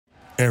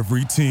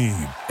Every team,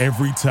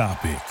 every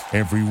topic,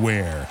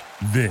 everywhere.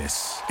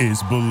 This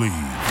is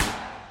Believe.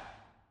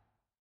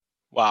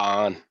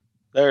 Wow,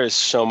 there is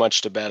so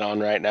much to bet on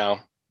right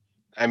now.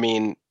 I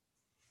mean,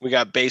 we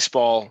got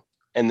baseball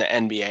and the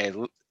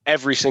NBA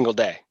every single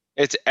day.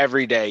 It's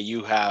every day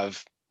you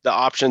have the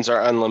options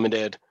are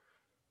unlimited.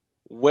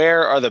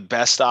 Where are the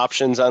best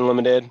options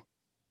unlimited?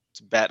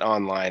 It's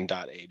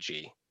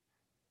betonline.ag.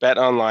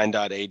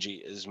 Betonline.ag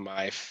is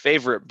my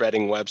favorite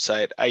betting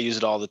website. I use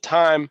it all the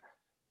time.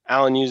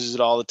 Alan uses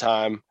it all the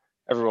time.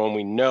 Everyone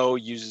we know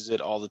uses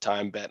it all the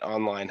time.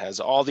 BetOnline has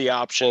all the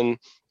options.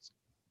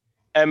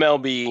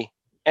 MLB,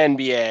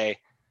 NBA,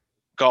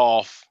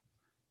 golf,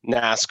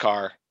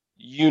 NASCAR,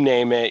 you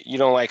name it. You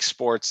don't like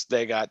sports,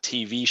 they got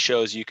TV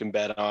shows you can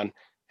bet on.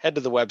 Head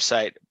to the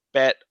website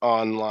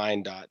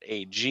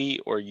betonline.ag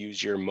or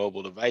use your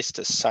mobile device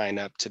to sign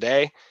up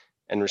today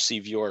and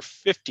receive your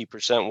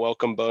 50%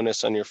 welcome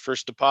bonus on your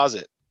first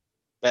deposit.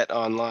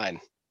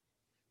 BetOnline.ag.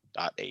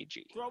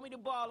 Throw me the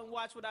ball and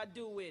watch what I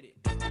do with it.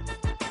 We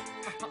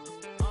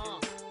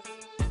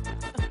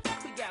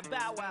got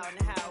Bow Wow in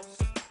the house.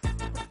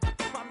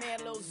 My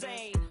man Lil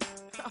Zane,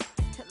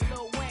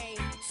 Lil Wayne,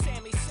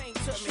 Sammy sing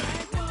to me.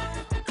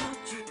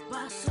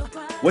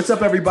 What's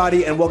up,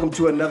 everybody, and welcome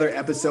to another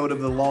episode of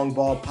the Long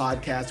Ball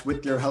Podcast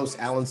with your hosts,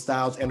 Alan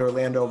Stiles and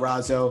Orlando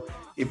Razzo.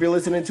 If you're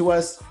listening to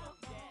us,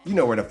 you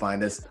know where to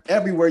find us.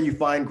 Everywhere you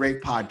find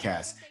great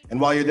podcasts. And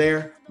while you're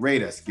there,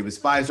 rate us. Give us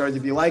 5 stars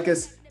if you like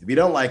us. If you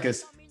don't like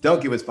us,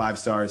 don't give us 5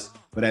 stars,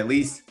 but at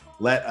least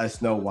let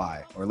us know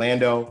why.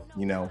 Orlando,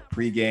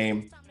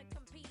 pregame.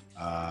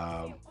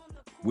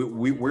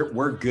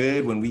 We're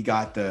good when we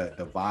got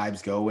the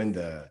vibes going,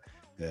 the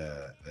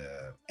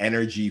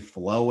energy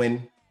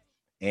flowing.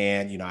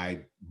 And,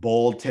 I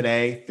bowled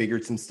today,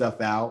 figured some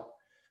stuff out,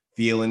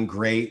 feeling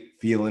great,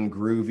 feeling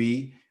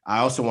groovy. I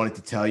also wanted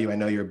to tell you, I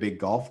know you're a big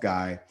golf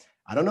guy.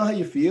 I don't know how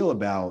you feel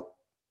about,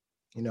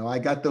 I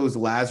got those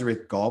Lazarus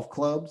golf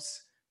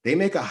clubs. They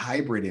make a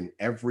hybrid in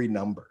every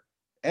number.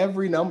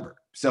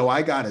 So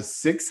I got a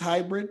 6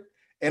 hybrid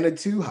and a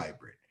 2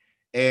 hybrid.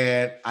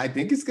 And I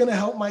think it's going to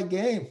help my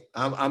game.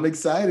 I'm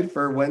excited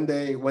for when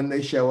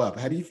they show up.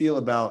 How do you feel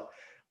about,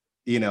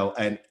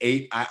 an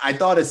 8? I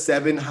thought a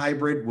 7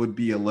 hybrid would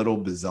be a little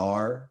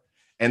bizarre.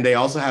 And they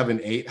also have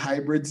an 8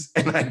 hybrids,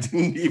 and I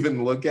didn't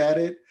even look at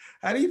it.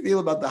 How do you feel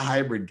about the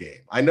hybrid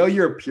game? I know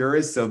you're a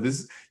purist, so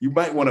you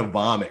might want to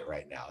vomit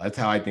right now. That's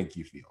how I think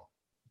you feel.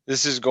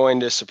 This is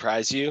going to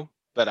surprise you,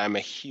 but I'm a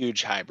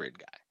huge hybrid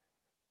guy.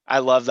 I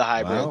love the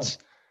hybrids.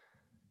 Wow.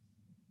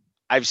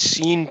 I've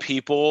seen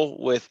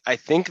people with, I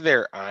think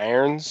they're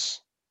irons,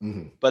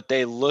 but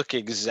they look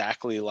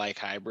exactly like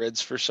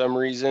hybrids for some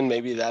reason.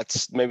 Maybe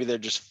they're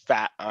just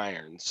fat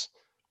irons.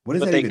 What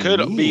does but that they even could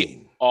mean?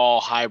 Be all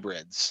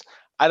hybrids.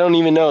 I don't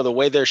even know the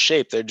way they're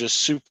shaped. They're just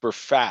super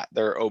fat.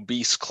 They're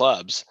obese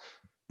clubs.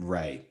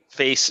 Right.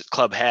 Face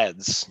club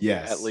heads.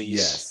 Yes. At least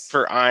yes.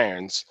 for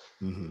irons.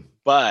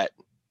 But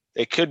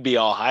they could be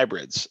all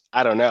hybrids.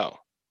 I don't know.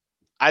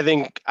 I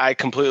think I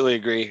completely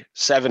agree.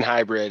 7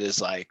 hybrid is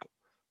like,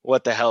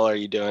 what the hell are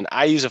you doing?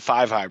 I use a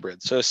 5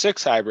 hybrid. So a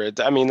 6 hybrid,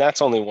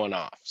 that's only one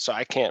off. So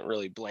I can't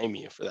really blame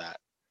you for that.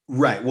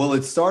 Right. Well,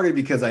 it started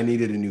because I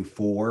needed a new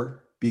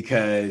 4,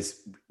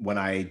 because when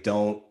I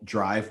don't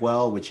drive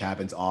well, which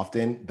happens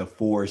often, the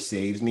 4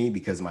 saves me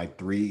because my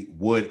 3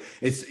 wood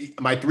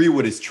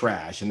is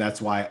trash. And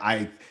that's why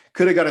I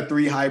could have got a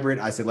 3 hybrid.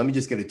 I said, let me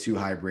just get a 2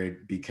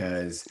 hybrid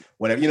because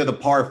whatever, the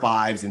par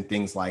 5s and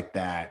things like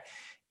that.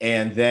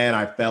 And then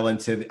I fell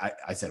into,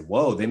 I said,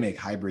 whoa, they make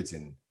hybrids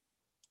in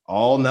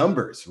all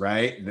numbers,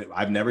 right?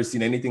 I've never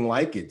seen anything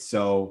like it.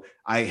 So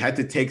I had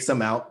to take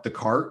some out the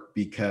cart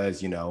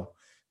because, got a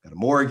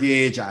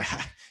mortgage. I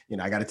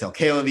got to tell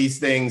Kayla these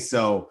things.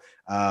 So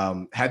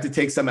had to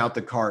take some out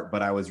the cart,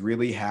 but I was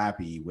really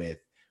happy with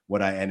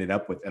what I ended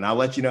up with. And I'll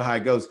let you know how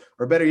it goes.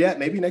 Or better yet,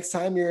 maybe next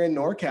time you're in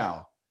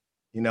NorCal.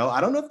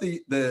 I don't know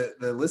if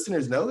the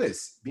listeners know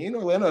this. Me and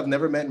Orlando have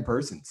never met in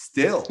person.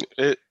 Still.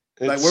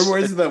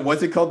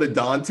 What's it called? The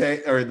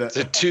Dante or the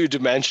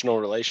 2-dimensional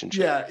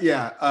relationship.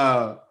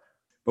 Yeah.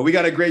 But we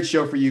got a great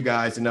show for you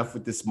guys. Enough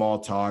with the small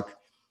talk.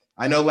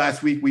 I know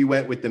last week we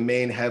went with the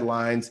main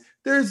headlines.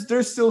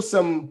 There's still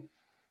some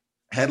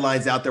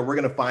headlines out there. We're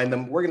going to find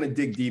them. We're going to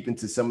dig deep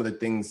into some of the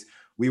things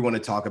we want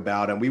to talk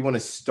about. And we want to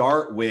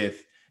start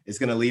with, it's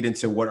going to lead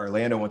into what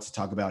Orlando wants to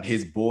talk about,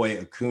 his boy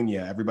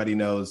Acuna. Everybody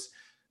knows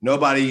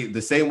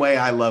the same way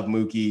I love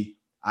Mookie,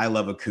 I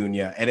love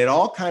Acuna. And it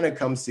all kind of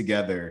comes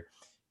together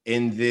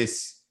in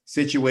this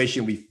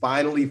situation we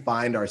finally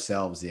find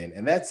ourselves in.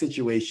 And that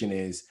situation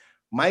is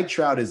Mike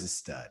Trout is a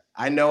stud.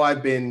 I know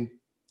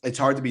it's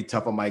hard to be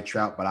tough on Mike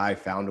Trout, but I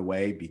found a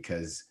way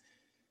because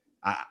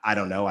I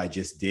don't know, I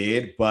just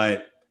did.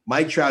 But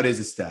Mike Trout is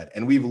a stud.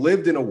 And we've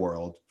lived in a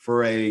world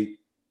for a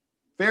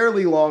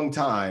fairly long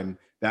time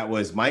that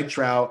was Mike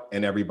Trout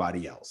and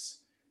everybody else.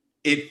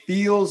 It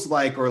feels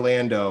like,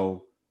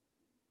 Orlando,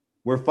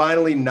 we're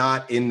finally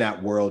not in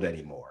that world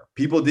anymore.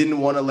 People didn't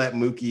want to let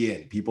Mookie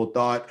in. People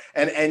thought,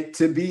 and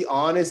to be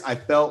honest, I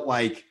felt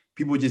like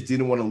people just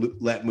didn't want to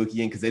let Mookie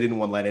in because they didn't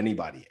want to let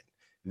anybody in.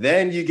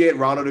 Then you get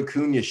Ronald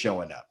Acuna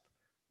showing up.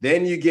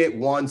 Then you get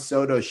Juan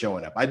Soto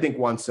showing up. I think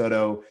Juan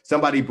Soto,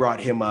 somebody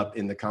brought him up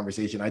in the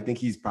conversation. I think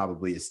he's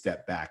probably a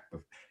step back,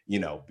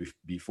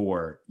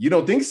 before. You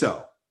don't think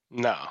so?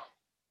 No,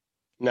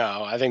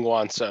 I think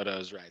Juan Soto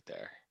is right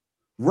there.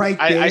 Right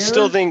there. I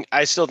still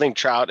think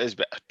Trout is,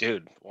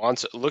 dude.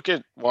 Look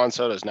at Juan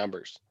Soto's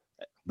numbers.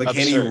 But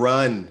Absurd. Can he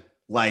run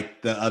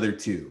like the other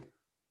two,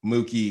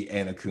 Mookie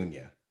and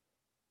Acuna?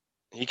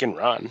 He can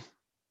run.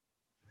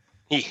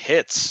 He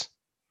hits.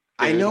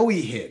 Dude. I know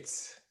he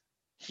hits.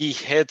 He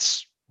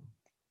hits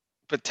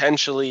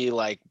potentially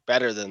like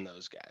better than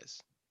those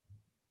guys.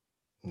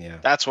 Yeah,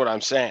 that's what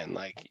I'm saying.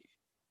 Like,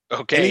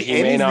 okay, and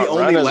he may not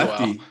run as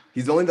lefty. well.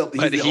 He's the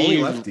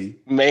only lefty.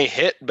 May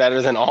hit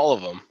better than all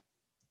of them.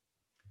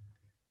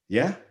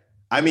 Yeah,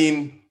 I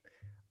mean,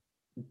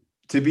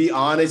 to be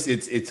honest,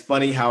 it's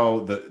funny how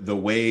the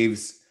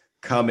waves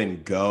come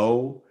and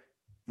go.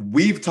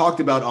 We've talked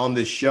about on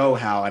this show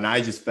how, and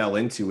I just fell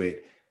into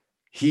it.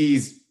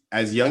 He's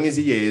as young as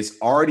he is,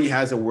 already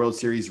has a World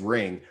Series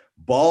ring,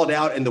 balled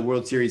out in the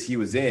World Series he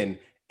was in,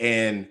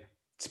 and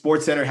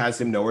SportsCenter has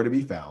him nowhere to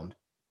be found.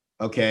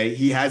 Okay.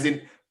 He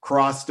hasn't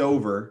crossed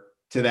over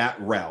to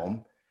that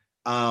realm.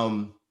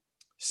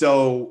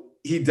 So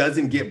he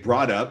doesn't get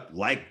brought up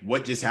like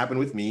what just happened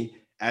with me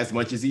as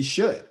much as he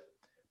should.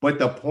 But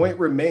the point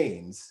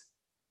remains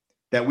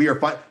that we are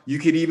fine. You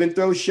could even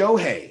throw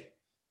Shohei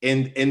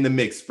in the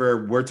mix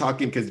we're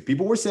talking, because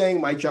people were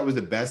saying Mike Trout was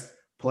the best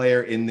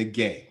player in the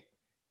game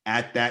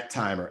at that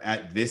time or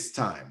at this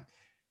time.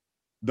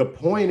 The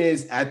point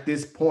is, at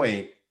this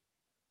point,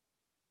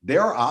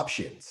 there are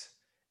options.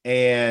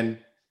 And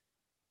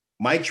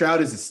Mike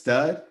Trout is a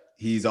stud.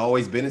 He's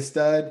always been a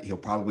stud. He'll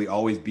probably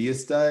always be a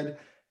stud.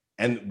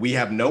 And we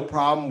have no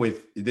problem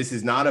with, this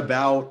is not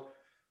about,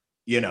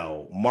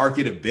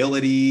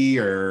 marketability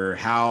or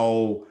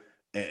how,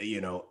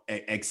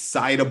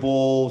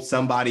 excitable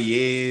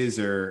somebody is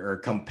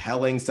or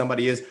compelling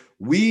somebody is.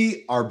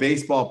 We are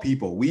baseball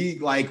people. We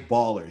like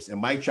ballers, and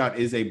Mike Trout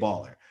is a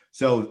baller.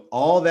 So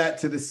all that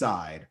to the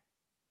side,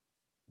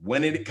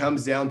 when it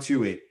comes down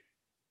to it,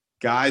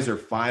 guys are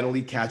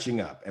finally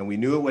catching up, and we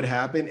knew it would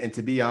happen. And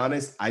to be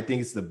honest, I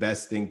think it's the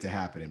best thing to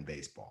happen in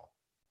baseball.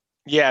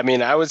 Yeah, I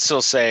mean, I would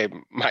still say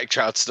Mike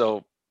Trout's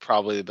still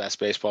probably the best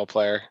baseball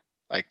player.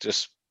 Like,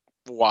 just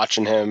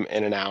watching him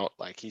in and out,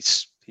 like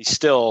he's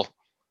still,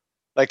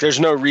 like,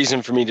 there's no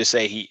reason for me to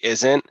say he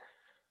isn't.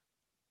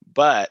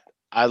 But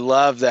I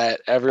love that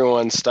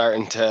everyone's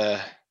starting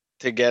to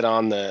get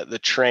on the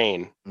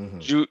train.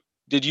 Mm-hmm.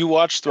 Did you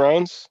watch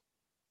Thrones?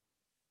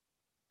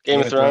 Game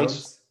of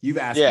Thrones? You've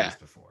asked me this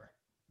before.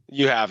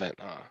 You haven't,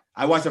 huh?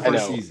 I watched the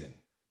first season.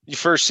 Your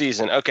first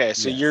season. Okay,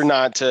 so You're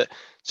not to.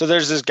 So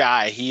there's this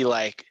guy.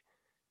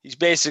 He's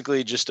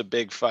basically just a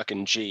big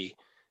fucking G,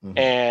 mm-hmm.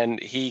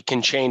 and he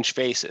can change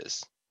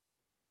faces.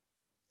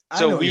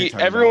 So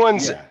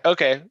everyone's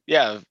okay.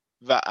 Yeah.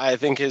 I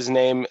think his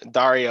name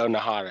Dario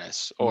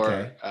Naharis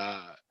or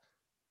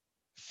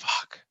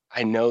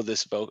I know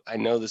this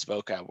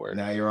vocab word.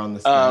 Now you're on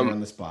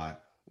the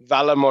spot.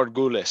 Vala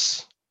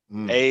Morgulis.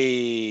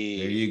 Hey,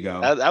 there you go.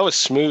 That was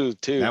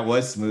smooth too. That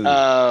was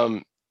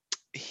smooth.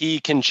 He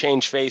can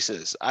change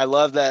faces. I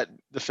love that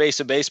the face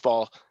of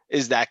baseball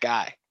is that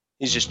guy.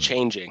 He's just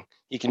changing.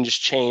 He can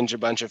just change a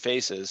bunch of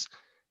faces,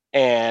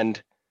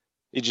 and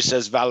he just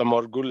says Vala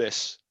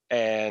Morgulis.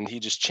 And he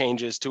just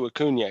changes to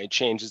Acuna. He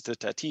changes to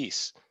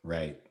Tatis.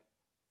 Right.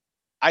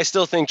 I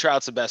still think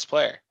Trout's the best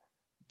player,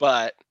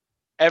 but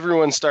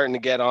everyone's starting to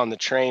get on the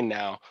train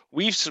now.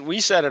 We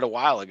said it a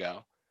while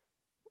ago,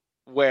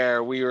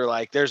 where we were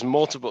like, there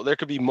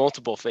could be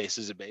multiple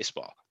faces of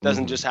baseball. It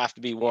doesn't just have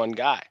to be one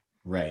guy.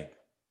 Right.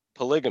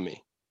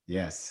 Polygamy.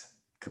 Yes.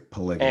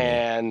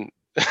 Polygamy.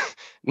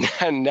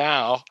 And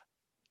now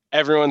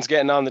everyone's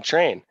getting on the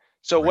train.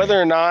 So whether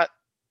or not,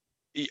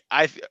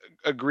 I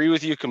agree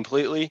with you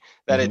completely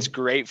that it's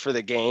great for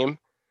the game.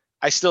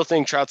 I still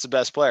think Trout's the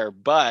best player,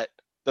 but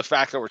the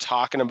fact that we're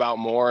talking about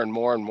more and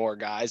more and more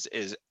guys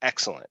is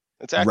excellent.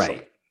 It's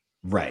excellent.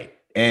 Right.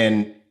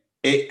 And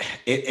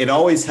it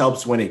always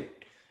helps when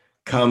it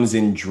comes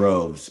in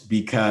droves,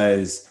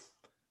 because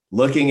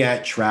looking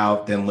at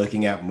Trout, then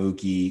looking at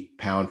Mookie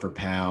pound for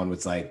pound,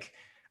 it's like,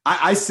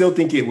 I still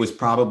think it was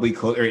probably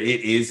closer.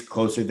 It is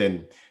closer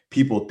than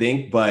people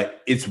think,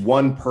 but it's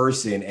one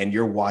person and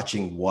you're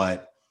watching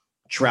what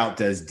Trout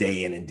does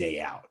day in and day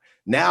out.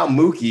 Now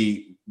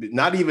Mookie,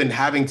 not even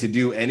having to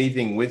do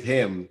anything with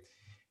him,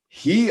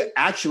 he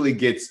actually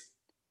gets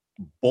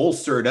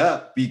bolstered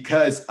up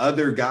because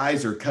other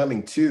guys are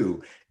coming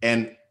too.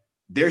 And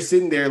they're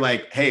sitting there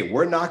like, hey,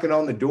 we're knocking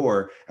on the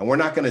door and we're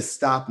not going to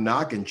stop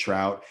knocking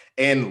Trout.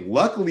 And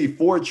luckily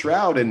for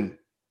Trout, and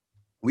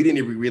we didn't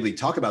even really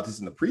talk about this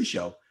in the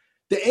pre-show,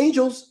 the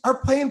Angels are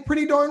playing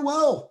pretty darn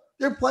well.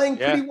 They're playing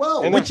pretty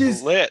well, and which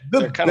is lit.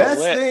 The best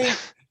thing.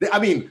 I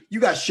mean, you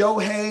got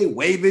Shohei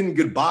waving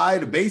goodbye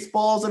to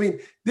baseballs. I mean,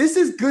 this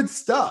is good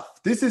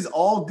stuff. This is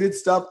all good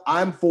stuff.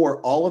 I'm for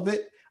all of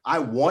it. I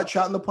want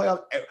Trout in the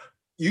playoff.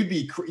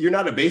 you're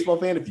not a baseball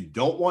fan if you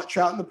don't want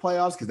Trout in the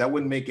playoffs, because that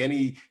wouldn't make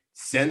any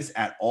sense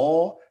at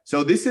all.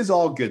 So this is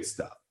all good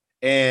stuff.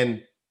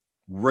 And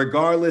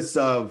regardless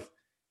of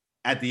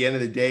at the end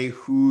of the day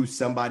who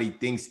somebody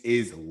thinks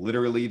is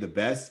literally the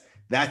best,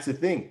 that's the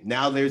thing.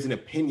 Now there's an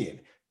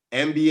opinion.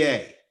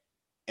 NBA,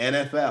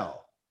 NFL,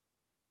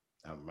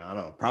 I don't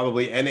know,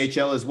 probably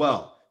NHL as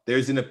well.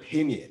 There's an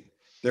opinion.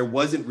 There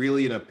wasn't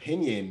really an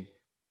opinion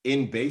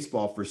in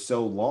baseball for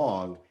so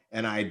long.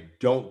 And I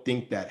don't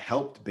think that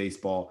helped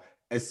baseball,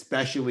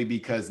 especially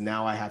because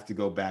now I have to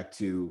go back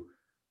to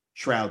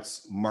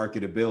Trout's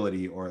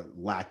marketability or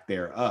lack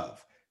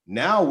thereof.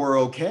 Now we're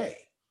okay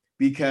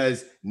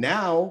because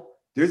now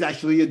there's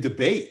actually a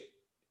debate,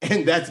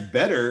 and that's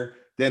better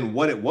than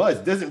what it was.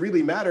 It doesn't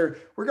really matter,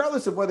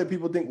 regardless of whether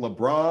people think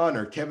LeBron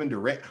or Kevin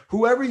Durant,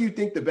 whoever you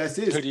think the best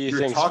is,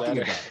 you're talking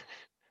about.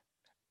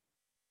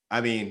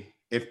 I mean,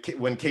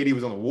 when KD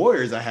was on the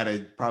Warriors, I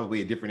had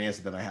probably a different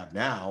answer than I have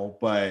now.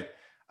 But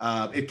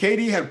if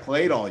KD had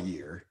played all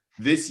year,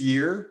 this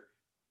year,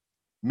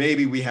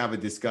 maybe we have a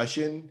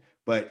discussion.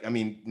 But I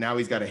mean, now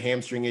he's got a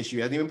hamstring issue.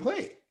 He hasn't even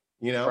played.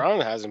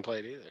 Brown hasn't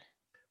played either.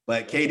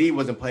 But KD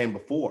wasn't playing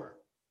before.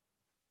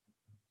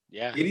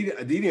 Yeah. KD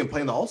didn't even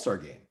play in the All-Star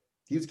game.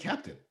 He was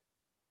captain.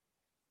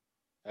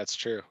 That's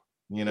true.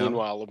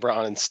 Meanwhile,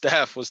 LeBron and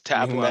Steph was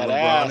tapping that ass.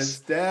 LeBron and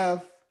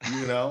Steph,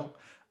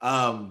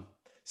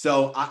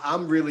 So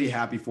I'm really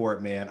happy for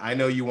it, man. I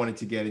know you wanted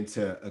to get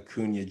into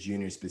Acuna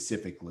Jr.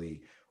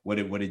 specifically. What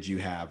did you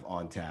have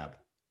on tab?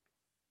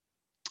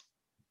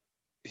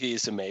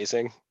 He's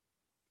amazing.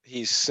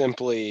 He's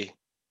simply,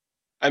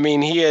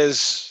 he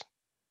is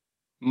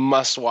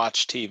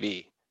must-watch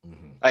TV.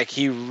 Mm-hmm. Like,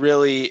 he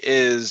really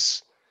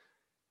is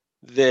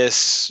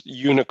this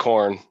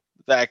unicorn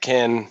that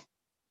can.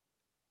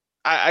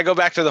 I go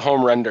back to the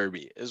home run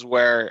derby is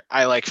where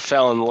I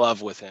fell in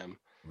love with him.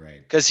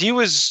 Right. Because he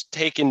was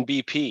taking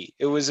BP.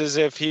 It was as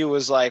if he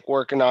was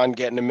working on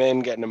getting him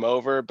in, getting him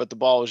over, but the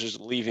ball was just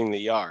leaving the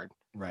yard.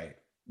 Right.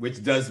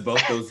 Which does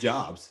both those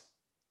jobs.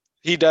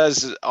 He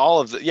does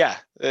all of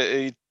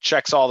he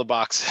checks all the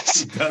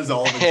boxes. He does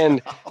all the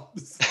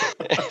jobs.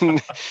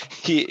 And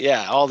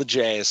all the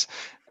J's.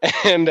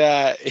 And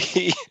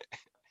the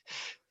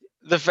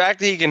fact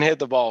that he can hit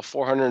the ball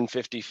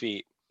 450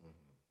 feet,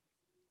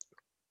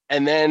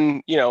 and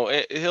then,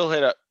 he'll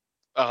hit a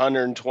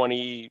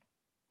 120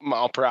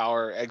 mile per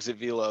hour exit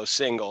velo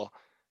single,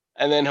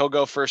 and then he'll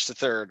go first to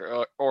third,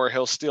 or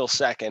he'll steal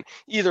second.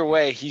 Either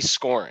way, he's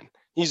scoring.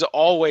 He's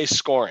always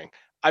scoring.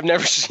 I've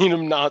never seen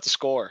him not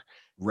score.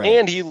 Right.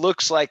 And he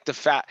looks like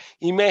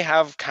he may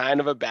have kind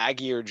of a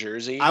baggier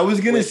jersey. I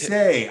was going to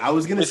say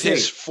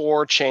his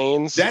 4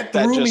 chains. That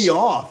threw me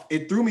off.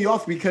 It threw me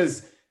off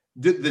because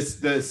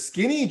the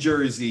skinny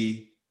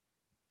jersey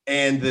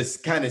and this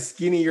kind of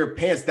skinnier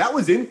pants, that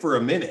was in for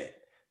a minute.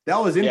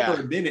 For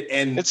a minute.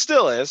 And it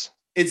still is.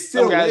 It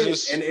still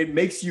is. And it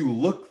makes you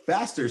look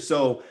faster.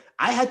 So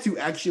I had to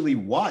actually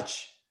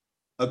watch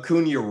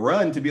Acuna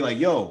run to be like,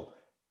 yo,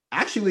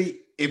 actually,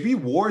 if he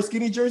wore a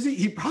skinny jersey,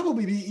 he'd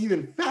probably be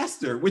even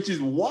faster, which is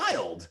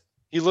wild.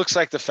 He looks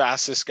like the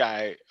fastest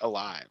guy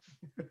alive.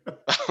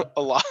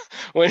 A lot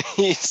when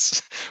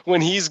he's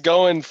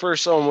going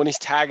first on, when he's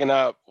tagging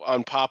up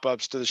on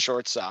pop-ups to the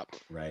shortstop.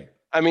 Right.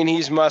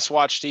 He's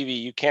must-watch TV.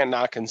 You can't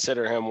not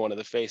consider him one of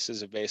the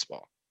faces of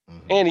baseball.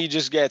 Mm-hmm. And he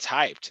just gets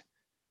hyped.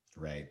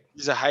 Right.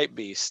 He's a hype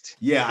beast.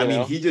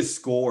 Yeah, he just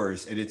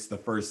scores, and it's the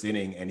first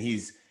inning, and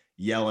he's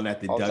yelling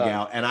at the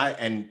dugout.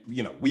 And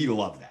we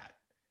love that.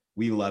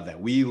 We love that.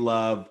 We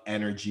love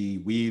energy.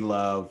 We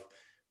love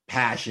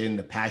passion,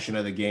 the passion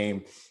of the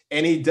game.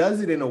 And he does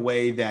it in a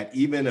way that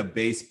even a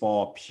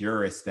baseball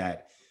purist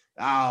that,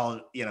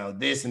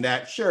 this and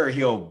that, sure,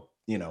 he'll,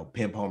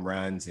 pimp home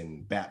runs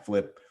and bat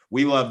flip.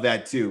 We love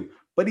that too.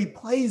 But he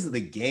plays the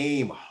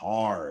game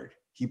hard.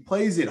 He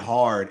plays it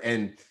hard,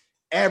 and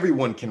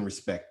everyone can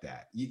respect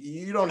that.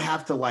 You don't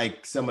have to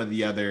like some of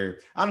the other,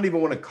 I don't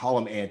even want to call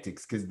them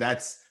antics because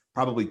that's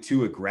probably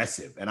too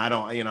aggressive. And I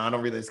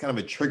don't really, it's kind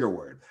of a trigger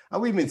word. I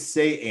won't even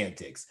say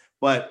antics,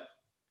 but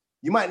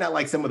you might not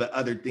like some of the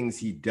other things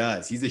he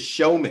does. He's a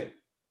showman.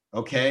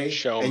 Okay.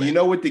 Showman. And you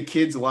know what the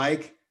kids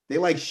like? They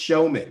like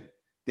showmen.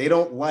 They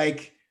don't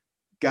like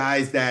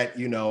guys that,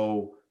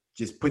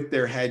 just put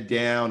their head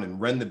down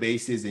and run the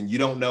bases and you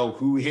don't know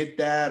who hit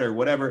that or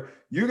whatever.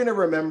 You're going to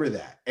remember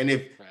that. And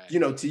if,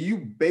 to you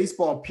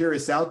baseball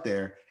purists out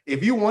there,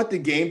 if you want the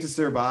game to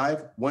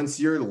survive, once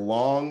you're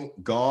long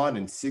gone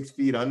and 6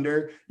 feet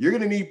under, you're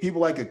going to need people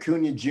like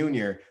Acuna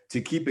Jr.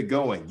 to keep it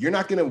going. You're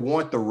not going to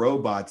want the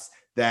robots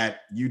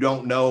that you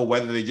don't know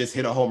whether they just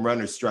hit a home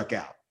run or struck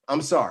out.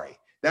 I'm sorry.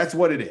 That's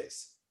what it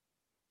is.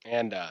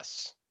 And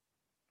us.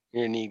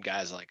 You're going to need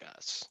guys like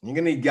us. You're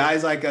going to need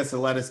guys like us to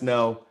let us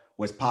know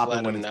what's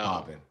popping when it's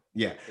popping.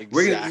 Yeah. Exactly.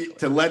 We're going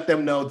to let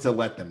them know to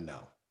let them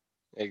know.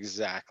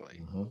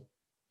 Exactly.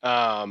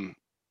 Mm-hmm.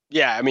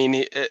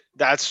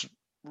 That's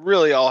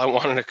really all I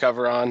wanted to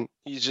cover on.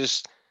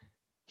 He's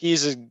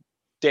a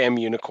damn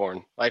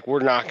unicorn. We're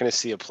not going to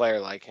see a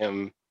player like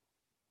him.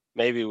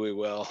 Maybe we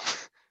will.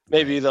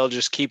 Maybe they'll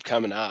just keep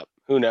coming up.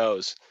 Who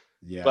knows?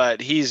 Yeah. But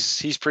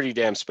he's pretty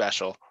damn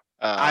special.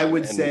 I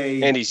would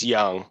say, and he's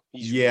young.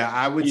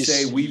 I would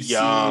say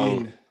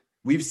he's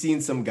we've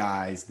seen some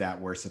guys that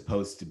were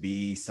supposed to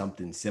be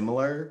something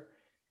similar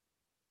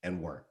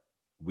and weren't.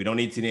 We don't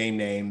need to name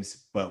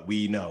names, but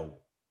we know,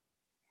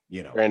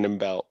 Brandon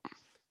Belt.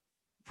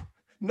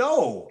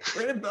 No,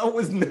 Brandon Belt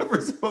was never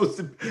supposed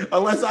to,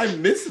 unless I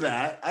missed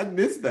that. I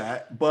missed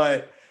that.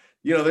 But,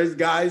 there's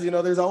guys,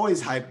 there's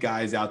always hype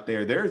guys out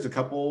there. There's a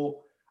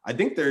couple, I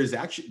think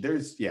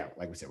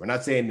like we said, we're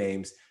not saying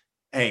names.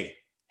 Hey,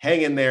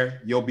 hang in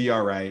there. You'll be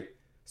all right.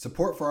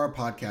 Support for our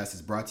podcast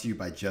is brought to you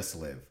by Just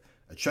Live,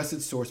 a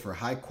trusted source for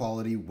high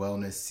quality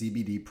wellness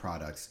CBD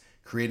products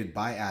created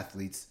by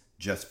athletes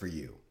just for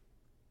you.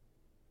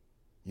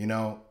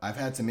 I've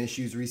had some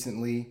issues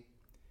recently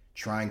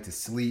trying to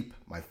sleep,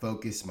 my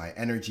focus, my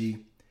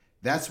energy.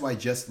 That's why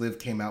Just Live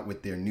came out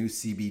with their new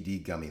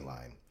CBD gummy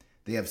line.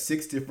 They have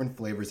 6 different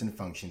flavors and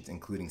functions,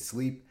 including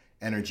sleep,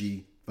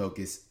 energy,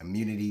 focus,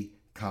 immunity,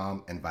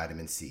 calm, and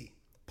vitamin C.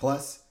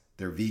 Plus,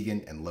 they're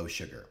vegan and low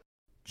sugar.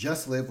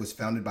 Just Live was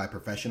founded by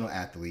professional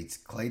athletes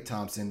Klay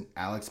Thompson,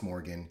 Alex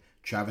Morgan,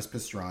 Travis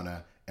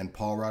Pastrana, and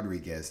Paul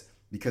Rodriguez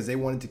because they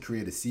wanted to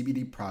create a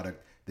CBD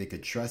product they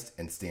could trust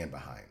and stand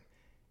behind.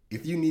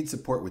 If you need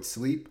support with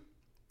sleep,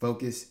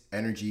 focus,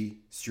 energy,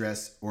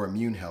 stress, or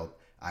immune health,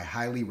 I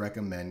highly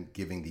recommend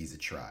giving these a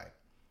try.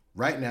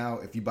 Right now,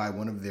 if you buy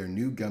one of their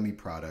new gummy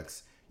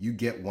products, you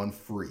get one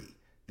free.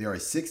 There are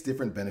 6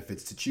 different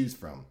benefits to choose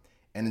from,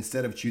 and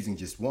instead of choosing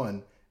just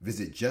one,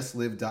 visit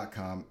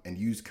justlive.com and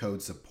use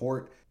code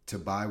SUPPORT to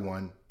buy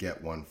one,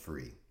 get one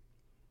free.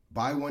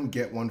 Buy one,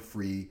 get one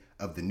free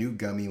of the new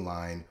gummy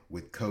line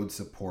with code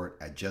SUPPORT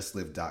at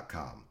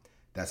justlive.com.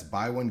 That's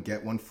buy one,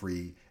 get one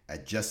free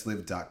at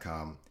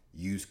justlive.com.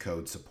 Use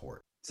code SUPPORT.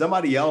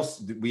 Somebody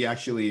else, we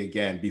actually,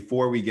 again,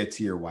 before we get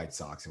to your White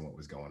Sox and what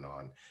was going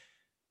on,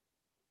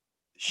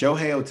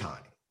 Shohei Ohtani.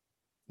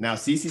 Now,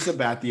 CC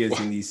Sabathia is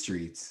in these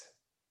streets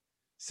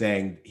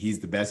saying he's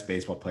the best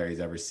baseball player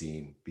he's ever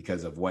seen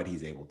because of what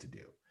he's able to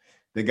do.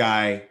 The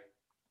guy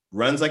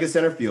runs like a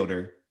center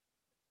fielder,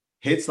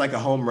 hits like a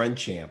home run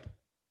champ,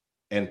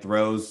 and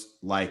throws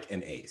like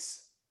an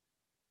ace.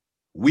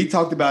 We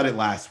talked about it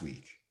last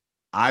week.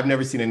 I've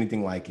never seen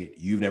anything like it.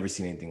 You've never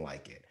seen anything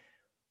like it.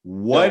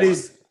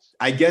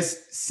 I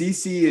guess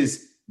CC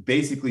is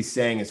basically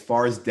saying, as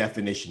far as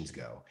definitions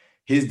go,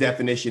 his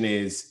definition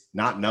is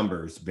not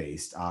numbers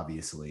based,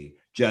 obviously,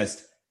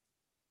 just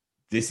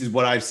this is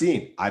what I've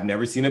seen. I've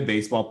never seen a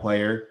baseball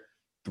player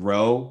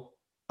throw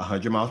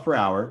 100 miles per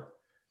hour,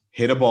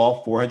 hit a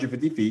ball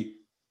 450 feet,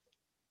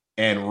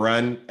 and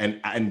run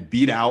and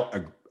beat out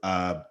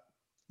a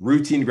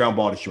routine ground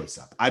ball to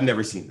shortstop. I've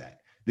never seen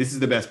that. This is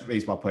the best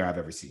baseball player I've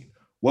ever seen.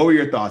 What were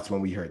your thoughts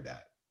when we heard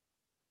that?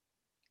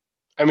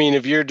 I mean,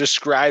 if you're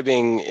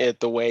describing it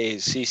the way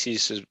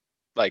CC's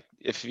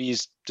if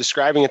he's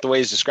describing it the way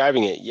he's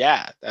describing it,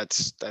 yeah,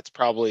 that's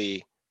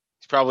probably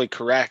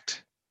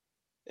correct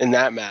in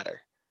that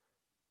matter.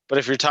 But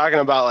if you're talking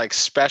about like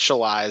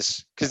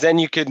specialized, because then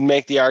you could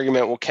make the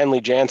argument, well,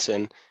 Kenley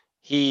Jansen,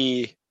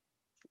 he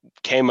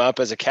came up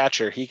as a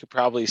catcher. He could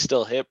probably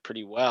still hit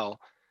pretty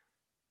well.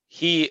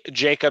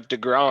 Jacob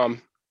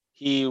deGrom,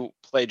 he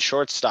played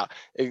shortstop.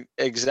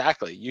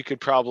 Exactly. You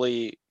could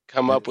probably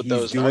come up with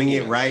those. He's doing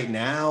it right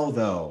now,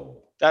 though.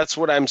 That's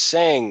what I'm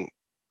saying.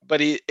 But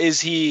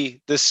is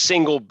he the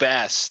single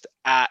best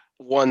at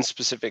one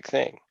specific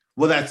thing?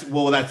 Well,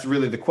 that's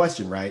really the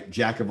question, right?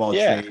 Jack of all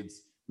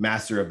trades,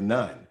 master of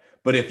none.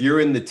 But if you're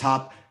in the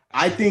top,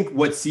 I think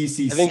what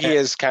CC I think he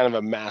is kind of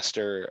a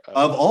master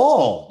of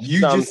all.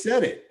 You just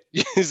said it.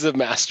 He's the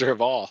master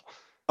of all.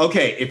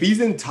 Okay, if he's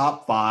in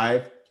top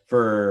 5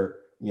 for,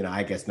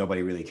 I guess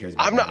nobody really cares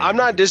about I'm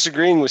not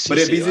disagreeing with CC. But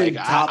if he's in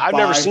top 5, I've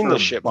never seen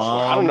this shit bombs,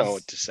 before. I don't know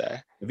what to say.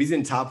 If he's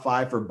in top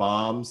 5 for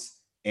bombs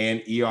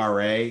and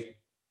ERA,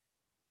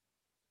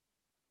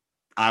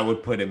 I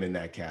would put him in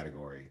that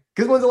category.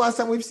 Because when's the last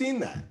time we've seen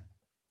that?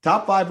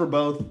 Top 5 for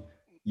both,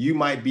 you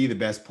might be the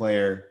best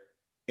player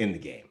in the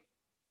game.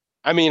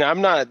 I mean,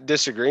 I'm not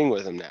disagreeing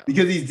with him now.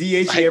 Because he's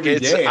DHing every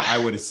day, I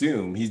would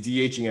assume. He's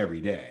DHing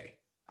every day,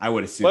 I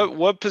would assume.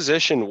 What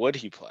position would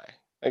he play?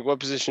 Like, what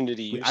position did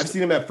he use? I've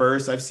seen him at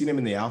first. I've seen him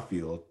in the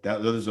outfield.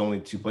 Those are only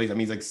 2 places. I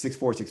mean, he's like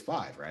 6'4",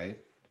 6'5", right?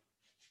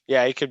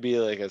 Yeah, he could be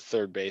like a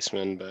third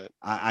baseman, but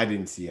I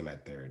didn't see him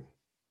at third.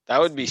 That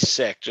would be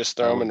sick. Just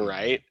throw him in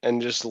right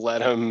and just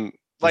let him,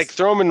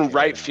 throw him in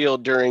right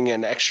field during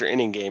an extra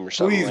inning game or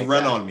something. Please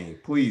run on me.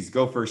 Please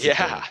go first.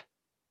 Yeah.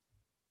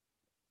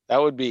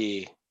 That would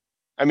be,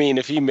 I mean,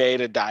 if he made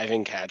a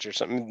diving catch or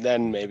something,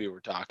 then maybe we're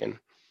talking.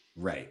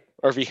 Right.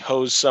 Or if he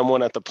hosed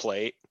someone at the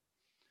plate.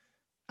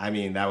 I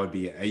mean, that would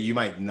be, he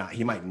might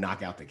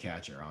knock out the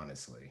catcher,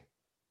 honestly.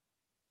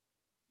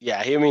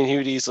 Yeah. He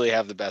would easily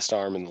have the best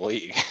arm in the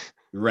league.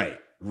 Right.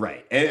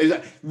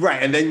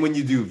 And then when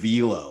you do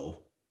velo,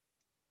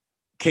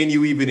 can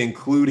you even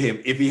include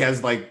him if he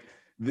has when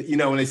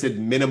they said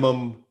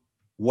minimum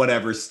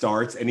whatever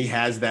starts and he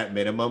has that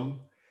minimum,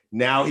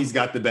 now he's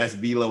got the best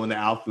velo in the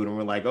outfield. And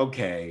we're like,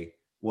 okay,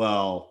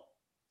 well,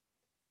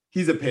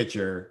 he's a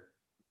pitcher,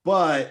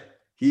 but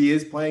he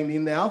is playing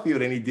in the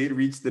outfield and he did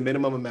reach the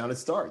minimum amount of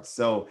starts.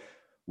 So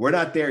we're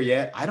not there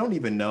yet. I don't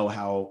even know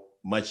how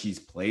much he's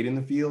played in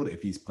the field,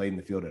 if he's played in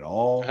the field at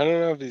all. I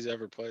don't know if he's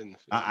ever played in the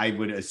field. I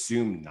would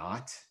assume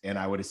not. And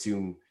I would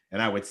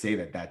say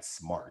that that's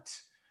smart.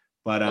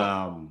 But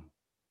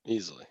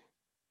easily.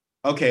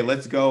 Okay,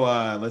 let's go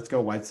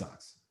White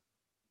Sox.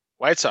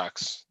 White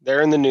Sox,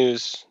 they're in the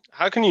news.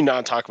 How can you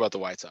not talk about the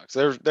White Sox?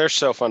 They're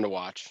so fun to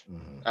watch.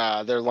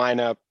 Mm-hmm. Their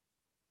lineup,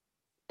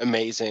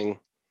 amazing.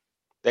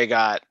 They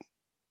got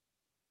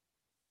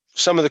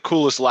some of the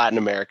coolest Latin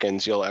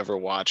Americans you'll ever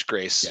watch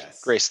grace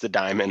the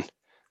diamond.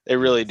 They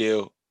really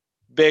do.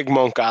 Big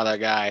Moncada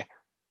guy,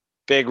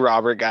 big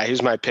Robert guy.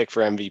 He's my pick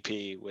for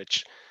MVP,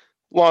 which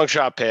long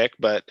shot pick,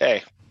 but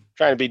hey,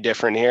 trying to be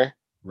different here.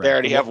 Right. They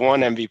already have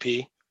one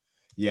MVP.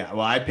 Yeah,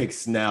 well, I picked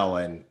Snell,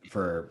 and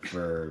for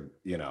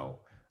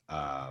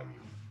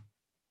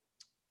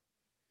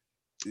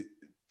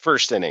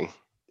first inning.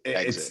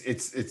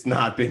 It's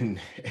not been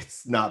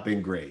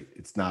great.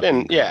 It's not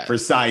been great. For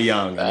Cy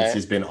Young, it's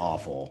just been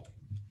awful.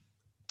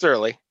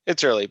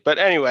 It's early. But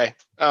anyway,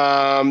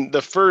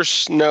 the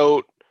first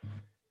note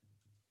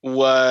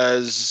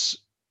was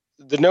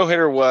the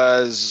no-hitter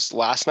was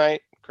last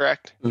night,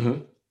 correct?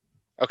 Mm-hmm.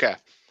 Okay.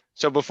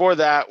 So before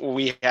that,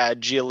 we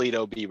had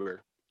Giolito Bieber.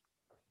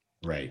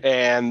 Right.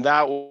 And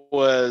that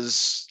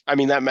was, that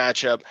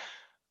matchup,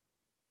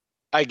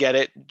 I get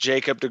it.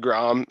 Jacob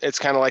deGrom, it's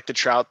kind of like the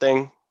Trout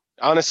thing.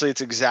 Honestly, it's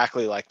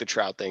exactly like the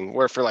Trout thing,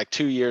 where for like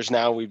 2 years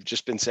now, we've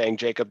just been saying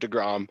Jacob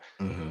deGrom,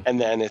 and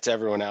then it's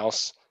everyone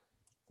else.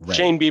 Right.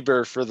 Shane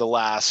Bieber for the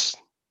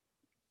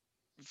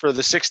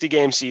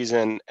 60-game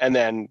season, and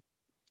then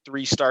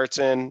 3 starts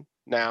in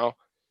now,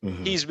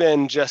 he's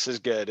been just as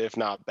good, if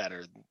not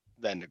better,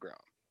 than deGrom.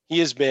 He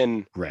has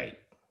been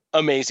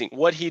amazing.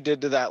 What he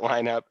did to that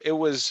lineup, he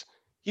was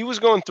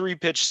going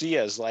 3-pitch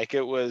Cias like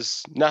it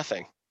was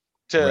nothing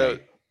to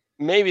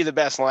maybe the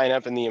best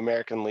lineup in the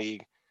American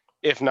League,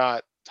 if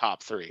not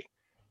top 3.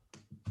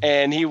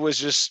 And he was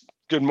just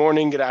good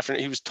morning, good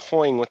afternoon. He was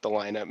toying with the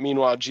lineup.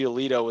 Meanwhile,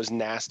 Giolito was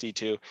nasty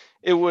too.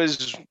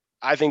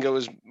 I think it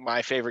was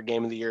my favorite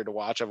game of the year to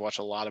watch. I've watched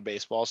a lot of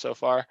baseball so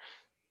far.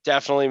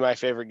 Definitely my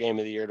favorite game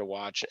of the year to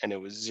watch. And it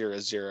was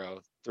 0-0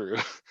 through.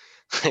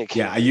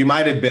 You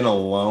might have been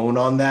alone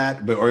on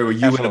that, or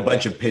you and a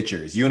bunch of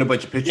pitchers. Yeah, a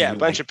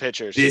bunch of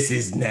pitchers. This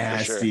is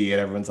nasty. Sure.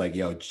 And everyone's like,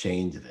 yo,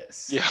 change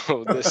this.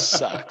 Yo, this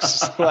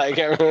sucks. Like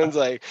everyone's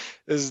like,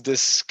 this is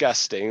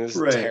disgusting. This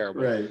is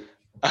terrible. Right.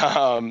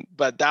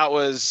 But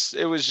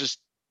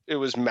it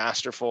was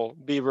masterful.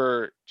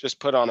 Bieber just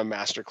put on a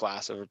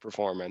masterclass of a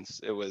performance.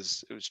 It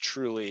was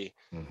truly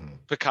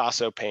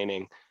Picasso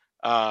painting.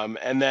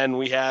 And then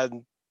we had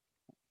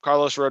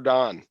Carlos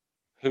Rodon,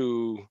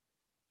 who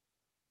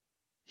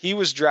he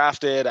was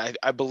drafted.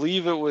 I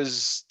believe it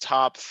was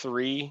top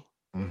 3.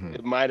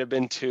 It might have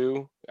been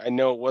 2. I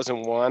know it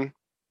wasn't 1,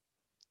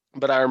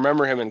 but I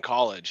remember him in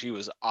college. He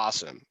was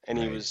awesome. And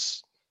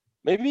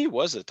maybe he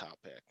was a top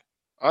pick.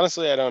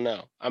 Honestly, I don't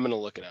know. I'm going to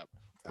look it up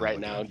right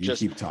now. Just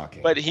keep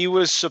talking. But he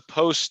was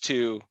supposed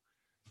to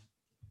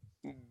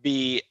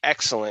be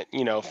excellent,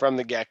 from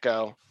the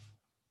get-go.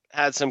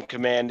 Had some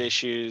command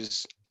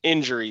issues,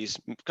 injuries,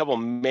 a couple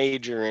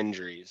major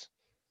injuries.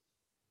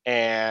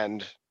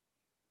 And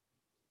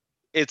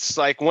it's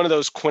like one of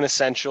those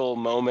quintessential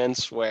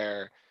moments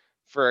where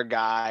for a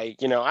guy,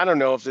 I don't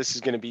know if this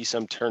is going to be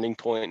some turning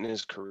point in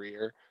his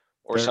career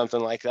or something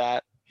like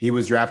that. He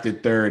was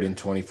drafted 3rd in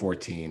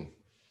 2014.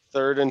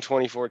 3rd in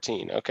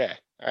 2014. Okay.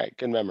 All right.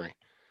 Good memory.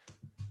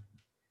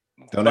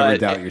 Don't ever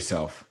doubt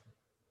yourself.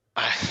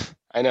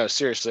 I know.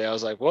 Seriously. I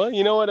was like, well,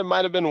 you know what? It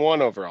might have been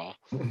 1 overall.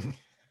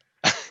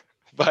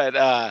 But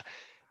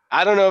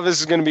I don't know if this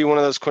is going to be one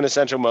of those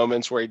quintessential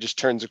moments where he just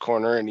turns a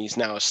corner and he's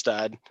now a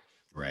stud.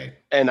 Right.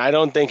 And I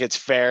don't think it's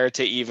fair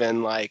to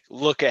even like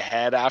look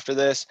ahead after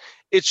this.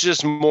 It's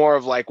just more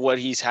of like what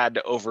he's had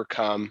to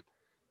overcome.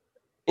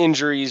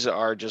 Injuries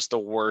are just the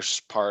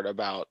worst part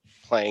about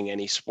playing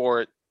any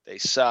sport. They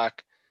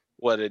suck.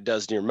 What it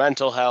does to your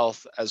mental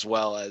health, as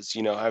well as,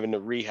 having to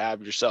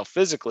rehab yourself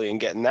physically and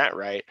getting that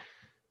right.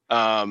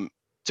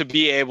 To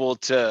be able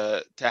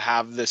to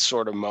have this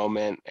sort of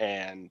moment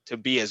and to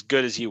be as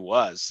good as he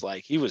was,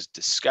 like he was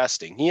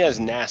disgusting. He has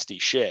nasty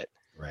shit.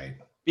 Right.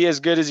 Be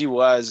as good as he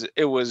was.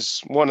 It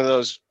was one of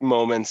those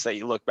moments that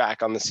you look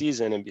back on the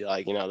season and be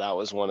like, that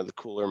was one of the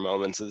cooler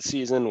moments of the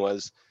season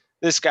was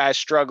this guy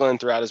struggling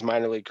throughout his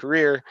minor league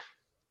career,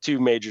 2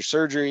 major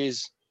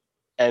surgeries,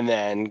 and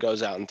then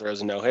goes out and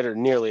throws a no-hitter,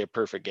 nearly a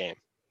perfect game.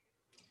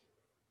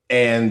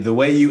 And the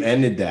way you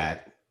ended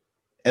that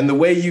and the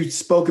way you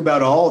spoke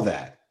about all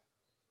that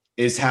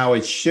is how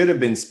it should have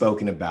been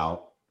spoken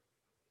about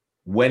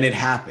when it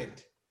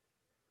happened.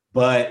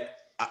 But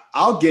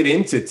I'll get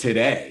into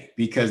today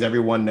because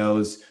everyone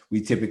knows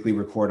we typically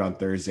record on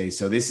Thursday.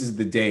 So this is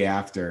the day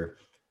after.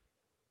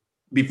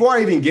 Before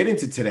I even get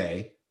into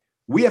today,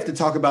 we have to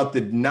talk about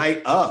the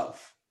night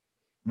of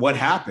what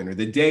happened or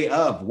the day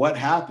of what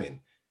happened.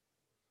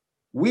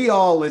 We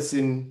all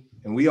listen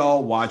and we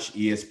all watch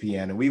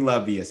ESPN and we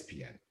love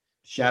ESPN.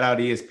 Shout out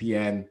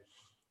ESPN.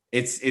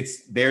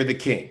 It's they're the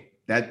king.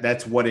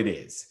 That's what it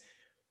is.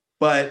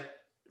 But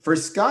for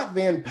Scott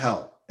Van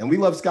Pelt, and we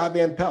love Scott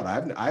Van Pelt.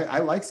 I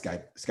like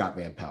Scott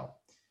Van Pelt.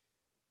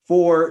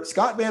 For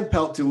Scott Van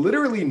Pelt to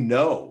literally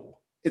know,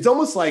 it's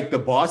almost like the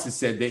boss has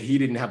said that he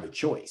didn't have a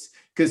choice,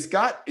 because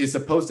Scott is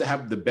supposed to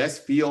have the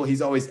best feel.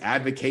 He's always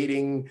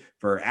advocating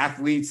for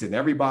athletes and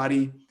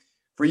everybody.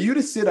 For you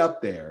to sit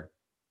up there,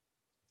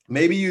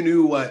 maybe you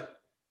knew what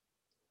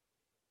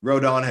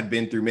Rodon had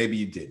been through, maybe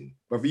you didn't.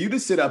 But for you to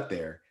sit up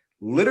there,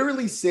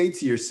 literally say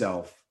to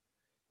yourself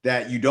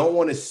that you don't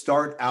want to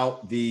start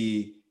out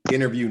the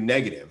interview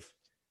negative,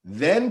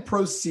 then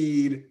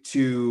proceed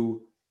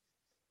to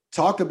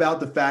talk about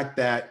the fact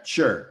that,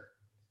 sure,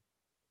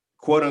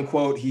 quote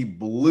unquote, he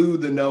blew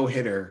the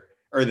no-hitter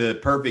or the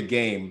perfect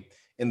game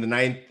in the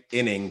 9th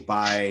inning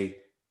by,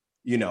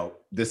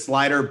 the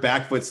slider,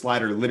 back foot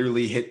slider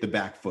literally hit the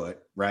back foot,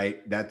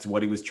 right? That's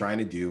what he was trying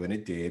to do, and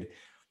it did.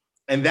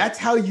 And that's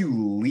how you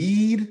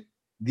lead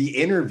the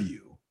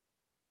interview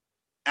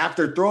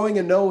after throwing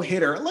a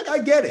no-hitter. Look, I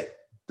get it.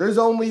 There's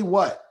only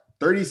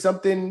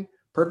 30-something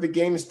perfect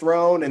games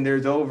thrown, and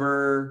there's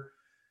over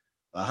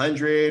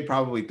 100,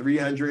 probably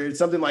 300,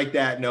 something like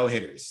that,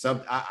 no-hitters.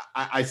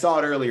 I saw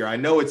it earlier. I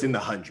know it's in the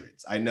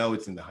hundreds.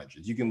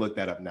 You can look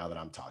that up now that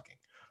I'm talking,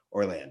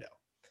 Orlando.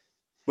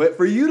 But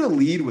for you to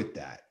lead with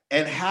that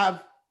and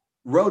have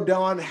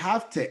Rodon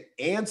have to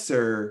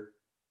answer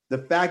the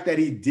fact that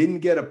he didn't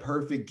get a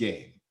perfect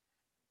game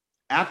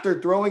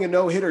after throwing a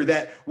no-hitter,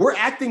 that we're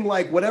acting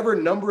like whatever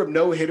number of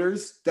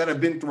no-hitters that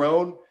have been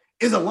thrown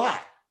is a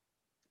lot.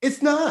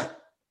 It's not.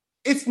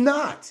 It's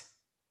not.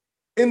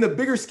 In the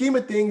bigger scheme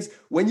of things,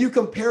 when you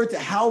compare it to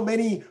how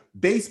many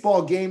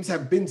baseball games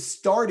have been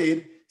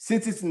started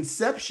since its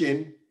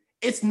inception,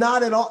 it's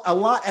not at all a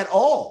lot at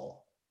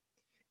all.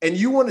 And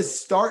you want to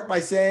start by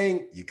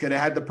saying you could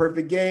have had the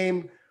perfect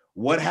game.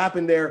 What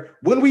happened there?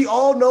 When we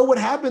all know what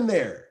happened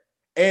there.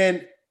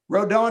 And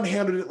Rodon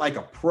handled it like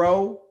a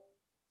pro.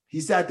 He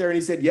sat there and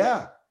he said,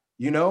 yeah,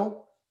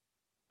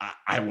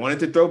 I wanted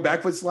to throw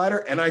back foot slider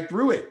and I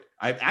threw it.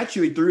 I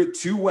actually threw it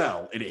too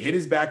well and it hit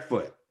his back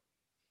foot.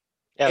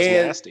 Yeah, it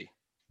was nasty.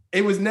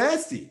 It was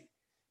nasty.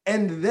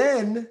 And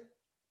then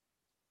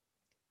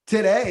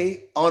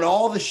today on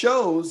all the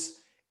shows,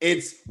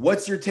 it's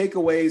what's your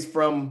takeaways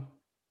from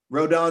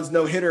Rodon's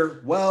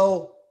no-hitter?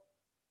 Well,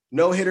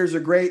 no-hitters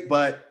are great,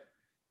 but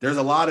there's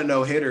a lot of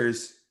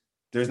no-hitters.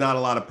 There's not a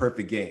lot of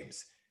perfect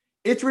games.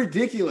 It's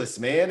ridiculous,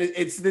 man.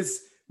 It's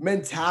this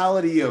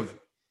mentality of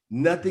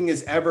nothing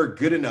is ever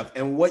good enough.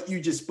 And what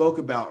you just spoke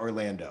about,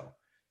 Orlando,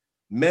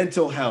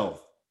 mental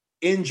health,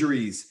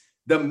 injuries,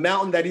 the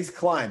mountain that he's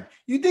climbed.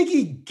 You think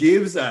he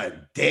gives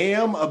a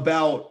damn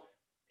about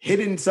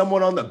hitting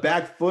someone on the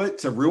back foot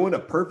to ruin a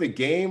perfect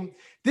game?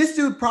 This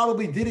dude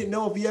probably didn't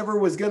know if he ever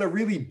was going to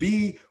really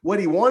be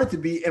what he wanted to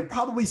be, and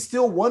probably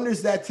still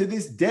wonders that to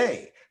this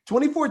day.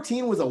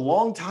 2014 was a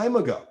long time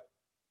ago.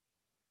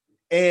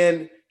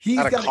 And he's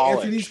got to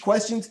answer these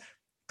questions.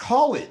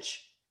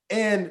 College.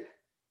 And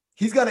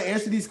he's got to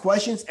answer these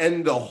questions.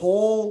 And the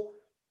whole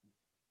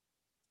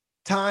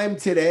time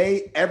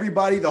today,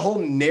 the whole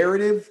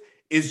narrative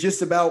is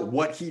just about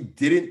what he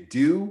didn't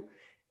do.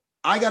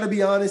 I got to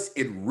be honest,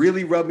 it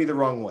really rubbed me the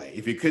wrong way.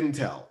 If you couldn't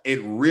tell,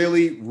 it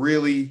really,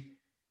 really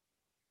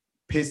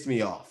pissed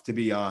me off, to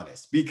be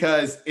honest,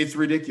 because it's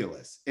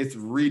ridiculous. It's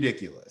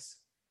ridiculous.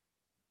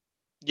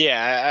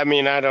 Yeah, I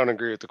mean, I don't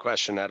agree with the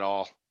question at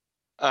all.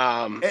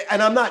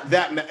 And I'm not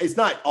it's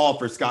not all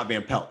for Scott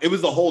Van Pelt. It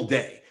was the whole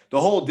day.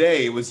 The whole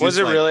day it was. Was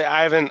it really?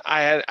 I didn't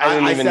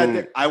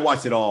even. I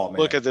watched it all,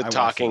 man. Look at the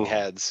talking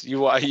heads.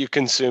 You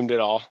consumed it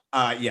all.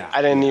 Yeah.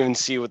 I didn't even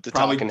see what the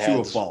probably talking to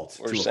heads a fault.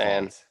 were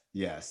saying.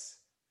 Yes.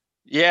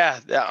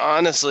 Yeah.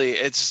 Honestly,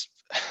 it's.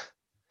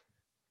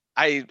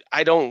 I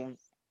don't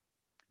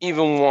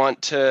even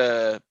want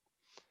to.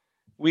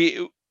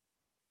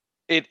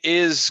 It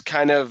is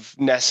kind of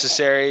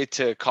necessary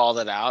to call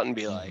that out and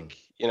be like,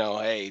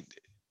 hey,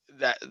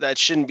 that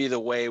shouldn't be the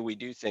way we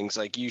do things.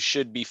 Like, you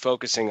should be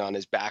focusing on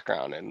his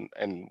background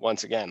and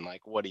once again,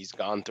 like what he's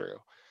gone through.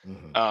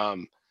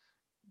 Mm-hmm.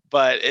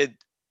 But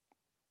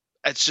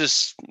it's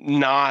just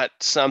not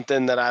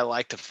something that I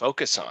like to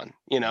focus on.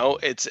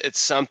 It's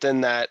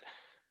something that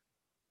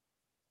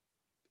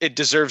it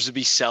deserves to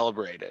be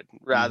celebrated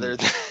rather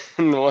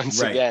than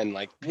once again,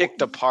 like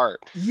picked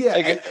apart. Yeah.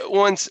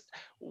 Like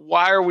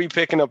why are we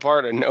picking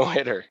apart a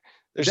no-hitter?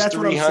 There's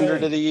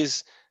 300 of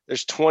these.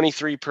 There's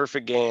 23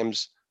 perfect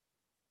games.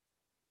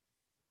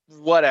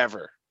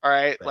 Whatever. All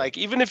right. Like,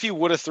 even if he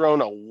would have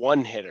thrown a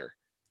one-hitter,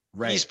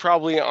 he's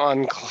probably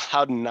on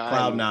cloud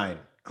nine.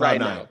 Cloud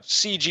nine.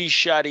 CG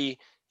Shutty.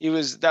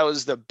 That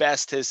was the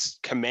best his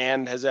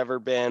command has ever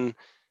been.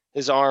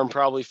 His arm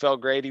probably felt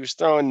great. He was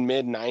throwing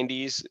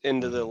mid-90s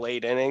into the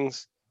late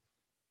innings.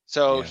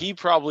 So he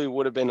probably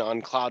would have been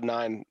on cloud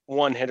nine,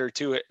 one hitter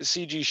to it.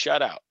 CG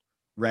shutout.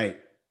 Right.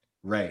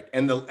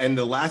 And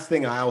the last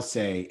thing I'll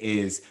say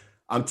is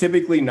I'm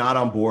typically not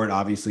on board,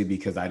 obviously,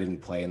 because I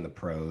didn't play in the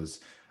pros.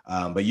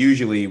 But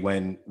usually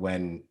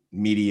when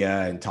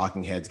media and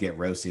talking heads get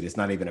roasted, it's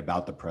not even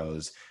about the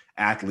pros.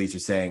 Athletes are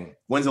saying,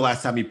 when's the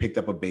last time you picked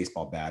up a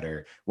baseball bat?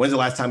 Or when's the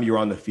last time you were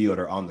on the field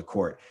or on the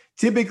court?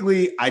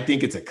 Typically, I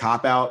think it's a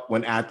cop-out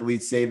when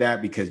athletes say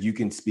that, because you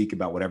can speak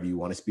about whatever you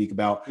want to speak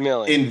about.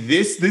 In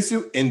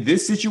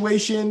this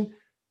situation,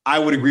 I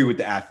would agree with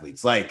the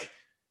athletes. Like,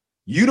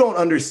 you don't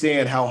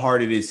understand how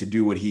hard it is to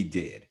do what he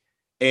did.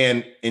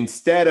 And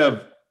instead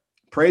of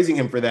praising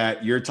him for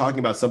that, you're talking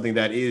about something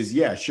that is,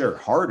 yeah, sure,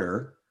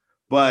 harder,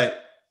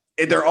 but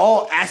they're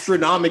all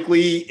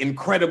astronomically,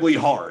 incredibly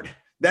hard.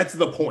 That's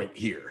the point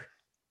here.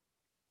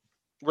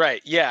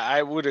 Right. Yeah,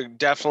 I would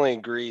definitely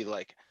agree.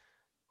 Like,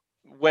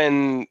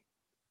 when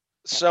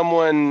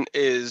someone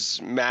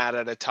is mad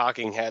at a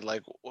talking head,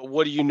 like,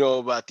 what do you know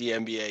about the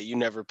NBA? You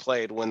never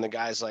played. When the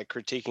guy's like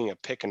critiquing a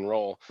pick and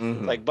roll,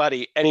 like,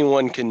 buddy,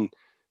 anyone can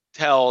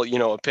tell,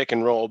 a pick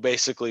and roll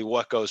basically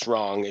what goes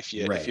wrong if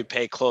you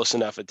pay close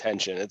enough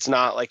attention. It's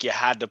not like you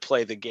had to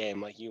play the game,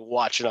 like you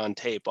watch it on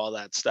tape, all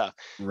that stuff.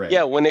 Right.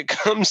 Yeah, when it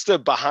comes to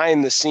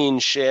behind the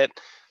scenes shit,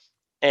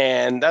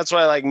 and that's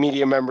why, like,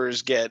 media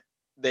members they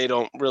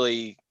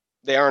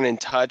aren't in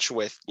touch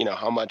with,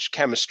 how much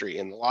chemistry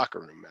in the locker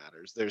room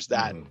matters. There's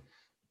that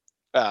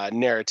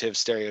narrative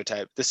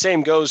stereotype. The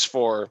same goes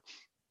for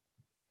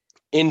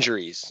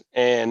injuries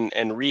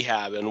and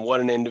rehab and what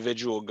an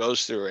individual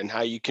goes through, and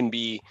how you can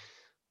be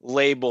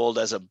labeled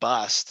as a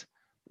bust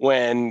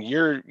when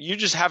you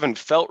just haven't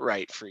felt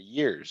right for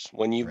years,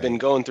 when you've been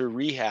going through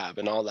rehab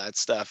and all that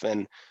stuff.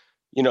 And,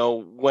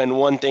 when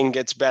one thing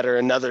gets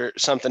better,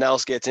 something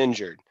else gets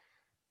injured.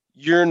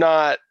 You're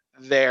not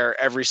there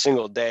every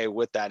single day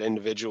with that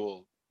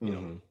individual,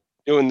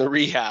 doing the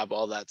rehab,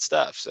 all that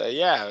stuff. So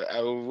yeah,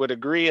 I would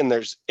agree. And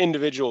there's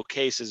individual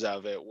cases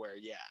of it where,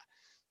 yeah,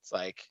 it's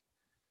like,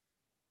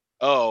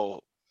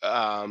 how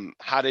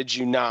did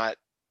you not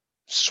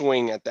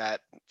swing at that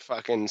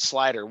fucking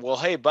slider? Well,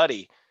 hey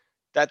buddy,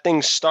 that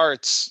thing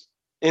starts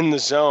in the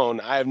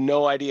zone. I have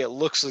no idea. It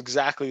looks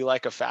exactly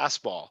like a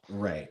fastball.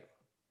 Right.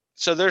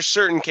 So there's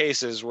certain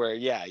cases where,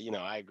 yeah,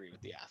 I agree with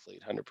the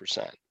athlete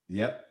 100%.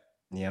 Yep.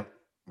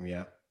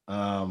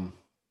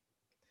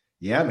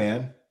 Yeah,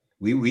 man.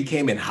 We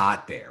came in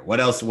hot there. What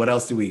else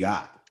do we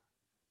got?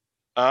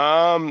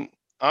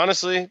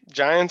 Honestly,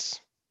 Giants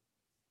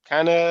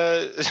kind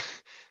of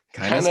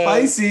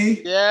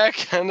spicy. Yeah,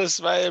 kind of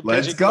spicy.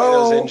 Let's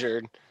go. Cueto's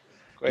injured.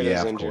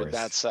 Injured. Course.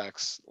 That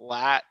sucks.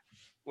 Lat,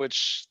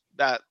 which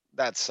that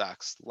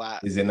sucks.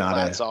 Lat is it not?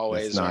 Lat's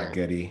always not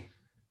goody.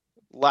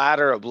 Lat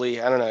or oblique.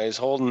 I don't know. He's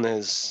holding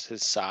his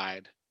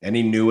side, and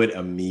he knew it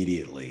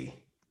immediately.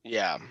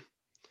 Yeah.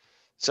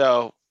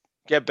 So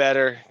get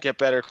better,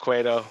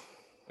 Cueto.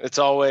 It's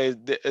always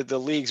the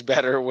league's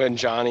better when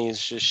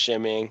Johnny's just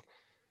shimmying.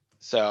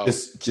 So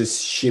just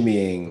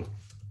shimmying.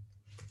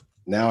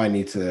 Now I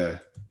need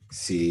to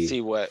see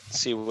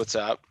what's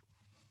up.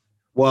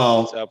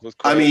 Well, what's up with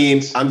Cueto? I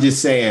mean, I'm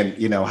just saying,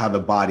 how the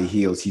body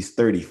heals. He's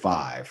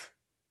 35.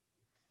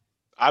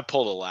 I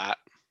pulled a lat.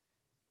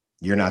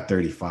 You're not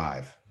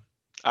 35.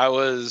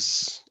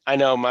 I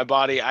know my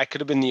body, I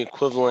could have been the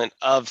equivalent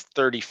of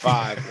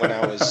 35 when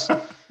I was,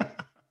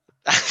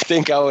 I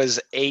think I was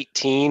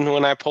 18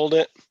 when I pulled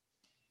it.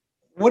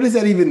 What does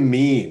that even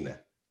mean?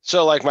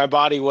 So like my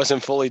body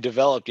wasn't fully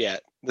developed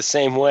yet. The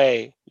same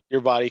way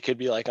your body could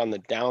be like on the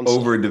downside.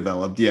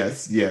 Overdeveloped.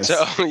 Yes.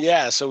 So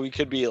yeah. So we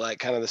could be like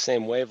kind of the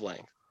same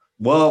wavelength.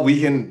 Well, we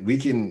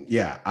can.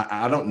 Yeah.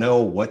 I don't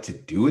know what to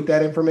do with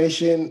that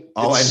information.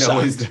 All I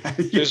know is that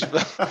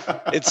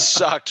it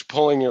sucked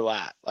pulling your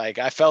lat. Like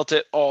I felt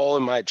it all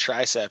in my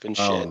tricep and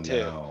shit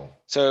too. No.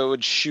 So it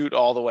would shoot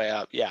all the way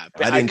up. Yeah.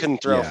 I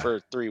couldn't throw for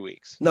 3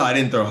 weeks. No, I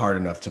didn't throw hard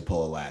enough to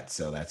pull a lat.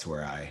 So that's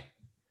where I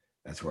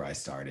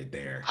started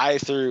there. I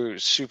threw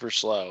super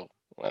slow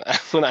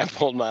when I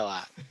pulled my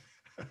lat.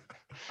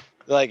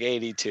 Like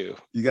 82.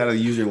 You got to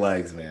use your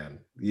legs, man.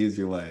 Use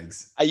your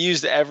legs. I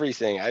used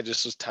everything. I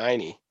just was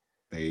tiny.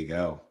 There you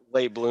go.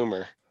 Late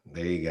bloomer.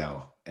 There you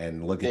go.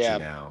 And look at you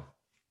now.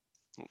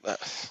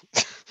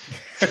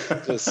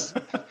 Just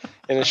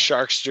in a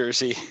Sharks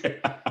jersey.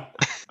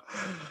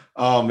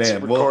 Oh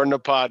man, recording a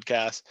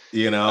podcast.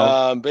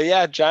 But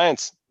yeah,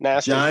 Giants.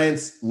 Nasty.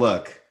 Giants.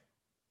 Look,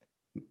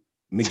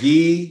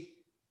 McGee,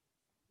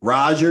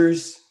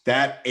 Rogers.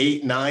 That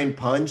 8-9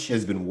 punch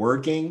has been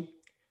working.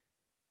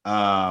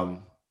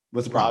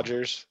 What's the problem?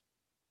 Rogers.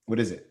 What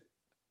is it?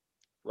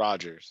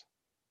 Rogers.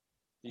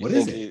 What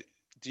is it?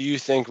 Do you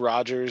think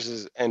Rogers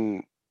is?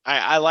 And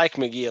I like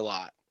McGee a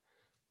lot.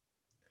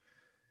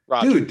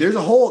 Rogers. Dude,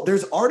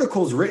 there's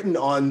articles written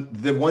on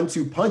the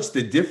 1-2 punch,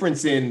 the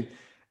difference in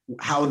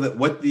how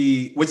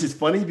which is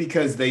funny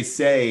because they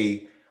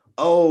say,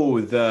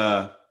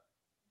 the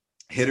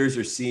hitters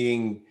are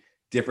seeing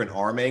different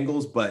arm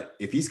angles, but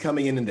if he's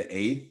coming in the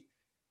 8th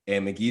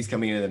and McGee's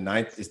coming in the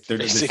 9th, they're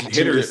just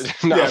hitters.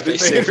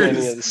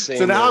 Hitters.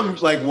 So now I'm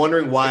like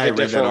wondering why I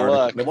read that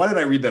article. Why did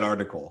I read that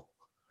article?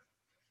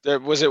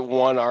 Was it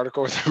one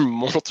article or there are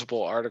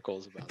multiple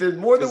articles about it? There's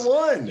more than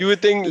one. You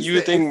would think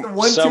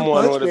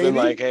someone would have been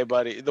like, hey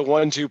buddy, the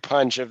 1-2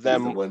 punch of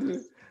them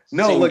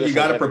No, seeing look, you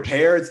got to different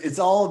hitters. prepare. It's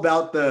all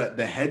about the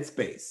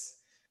headspace.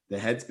 The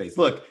headspace.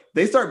 Look,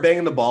 they start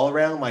banging the ball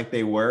around like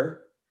they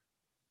were.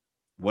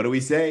 What do we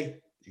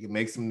say? You can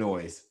make some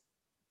noise.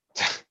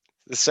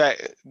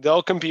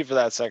 They'll compete for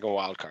that second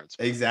wild card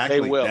spot. Exactly.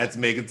 They will. That's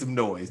making some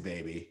noise,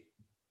 baby.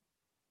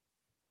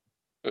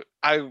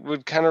 I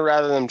would kind of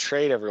rather them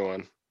trade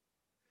everyone.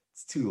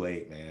 It's too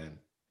late, man.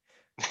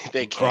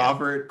 They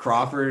can't.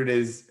 Crawford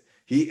is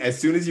as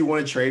soon as you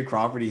want to trade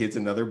Crawford, he hits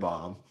another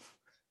bomb.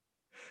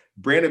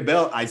 Brandon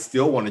Belt, I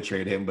still want to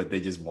trade him, but they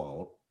just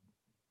won't.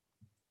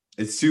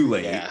 It's too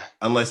late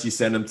unless you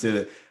send him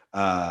to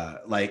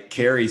like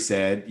Carey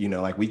said,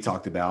 like we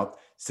talked about,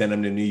 send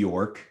him to New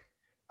York,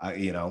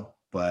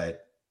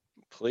 but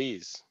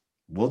please.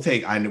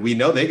 We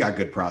know they got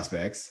good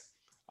prospects.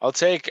 I'll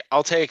take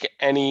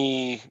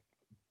any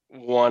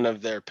one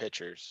of their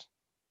pitchers.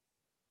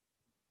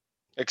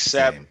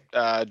 Except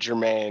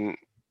Jermaine.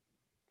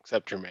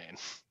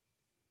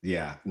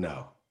 Yeah,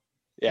 no.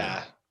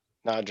 Yeah,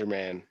 no. Not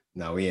Jermaine.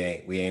 No, we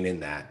ain't in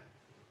that.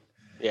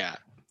 Yeah.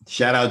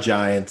 Shout out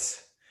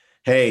Giants.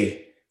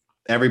 Hey,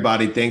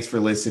 everybody, thanks for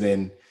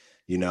listening.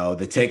 The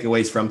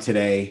takeaways from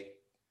today,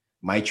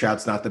 Mike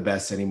Trout's not the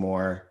best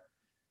anymore.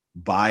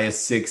 Buy a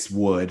 6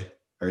 wood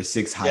or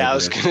 6 hybrid. Yeah, I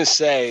was going to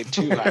say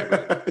 2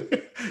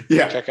 hybrid.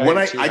 Yeah,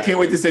 I can't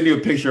wait to send you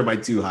a picture of my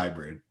 2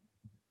 hybrid.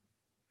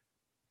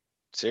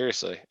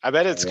 Seriously. I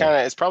bet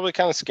it's probably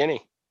kind of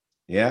skinny.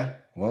 Yeah,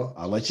 well,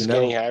 I'll let you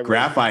Skinny know. hybrid.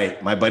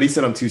 Graphite. My buddy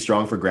said I'm too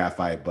strong for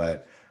graphite,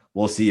 but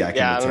we'll see. I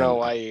don't know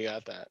why you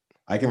got that.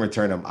 I can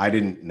return them. I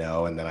didn't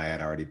know, and then I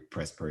had already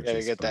pressed purchase. You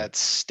gotta get that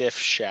stiff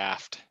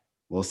shaft.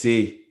 We'll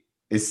see.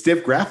 It's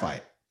stiff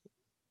graphite.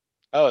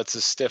 Oh, it's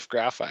a stiff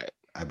graphite.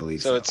 I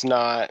believe so. It's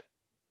not.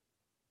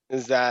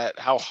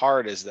 How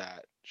hard is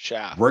that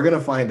shaft? We're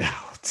gonna find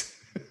out.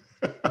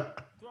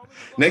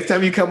 Next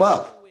time you come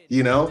up,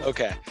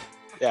 Okay.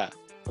 Yeah.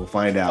 We'll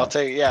find out.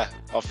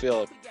 I'll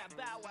feel it.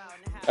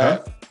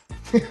 Huh?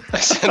 I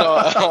said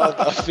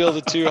I'll feel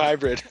the 2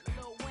 hybrid.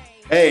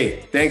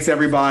 Hey, thanks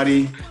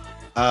everybody.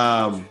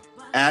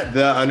 At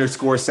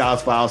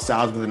 _South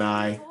South with an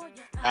I.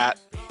 At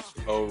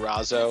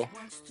Orazo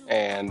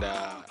and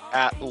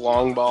at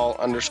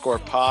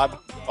longball_pod.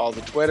 All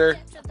the Twitter.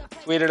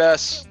 Tweet at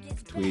us.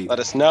 Tweet. Let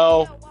us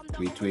know.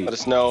 Tweet. Let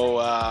us know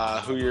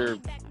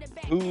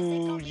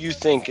who you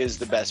think is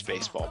the best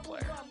baseball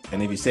player.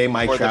 And if you say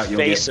Mike Trout,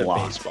 you'll get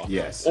blocked. Baseball.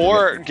 Yes.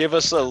 Or give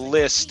us a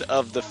list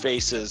of the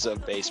faces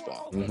of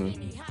baseball.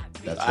 Mm-hmm.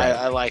 That's right.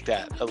 I like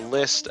that. A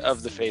list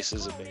of the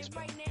faces of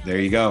baseball. There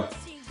you go.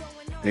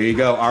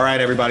 All right,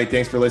 everybody.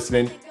 Thanks for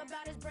listening.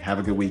 Have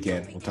a good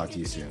weekend. We'll talk to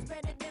you soon.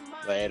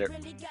 Later.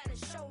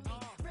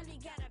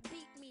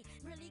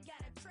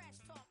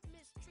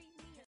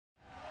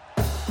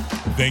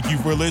 Thank you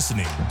for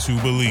listening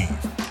to Believe.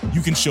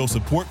 You can show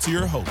support to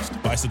your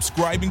host by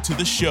subscribing to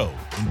the show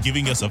and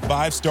giving us a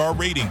 5-star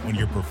rating on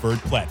your preferred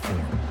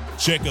platform.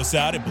 Check us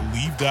out at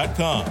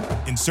Believe.com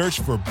and search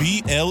for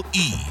BLEAV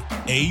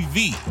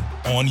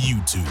on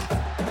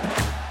YouTube.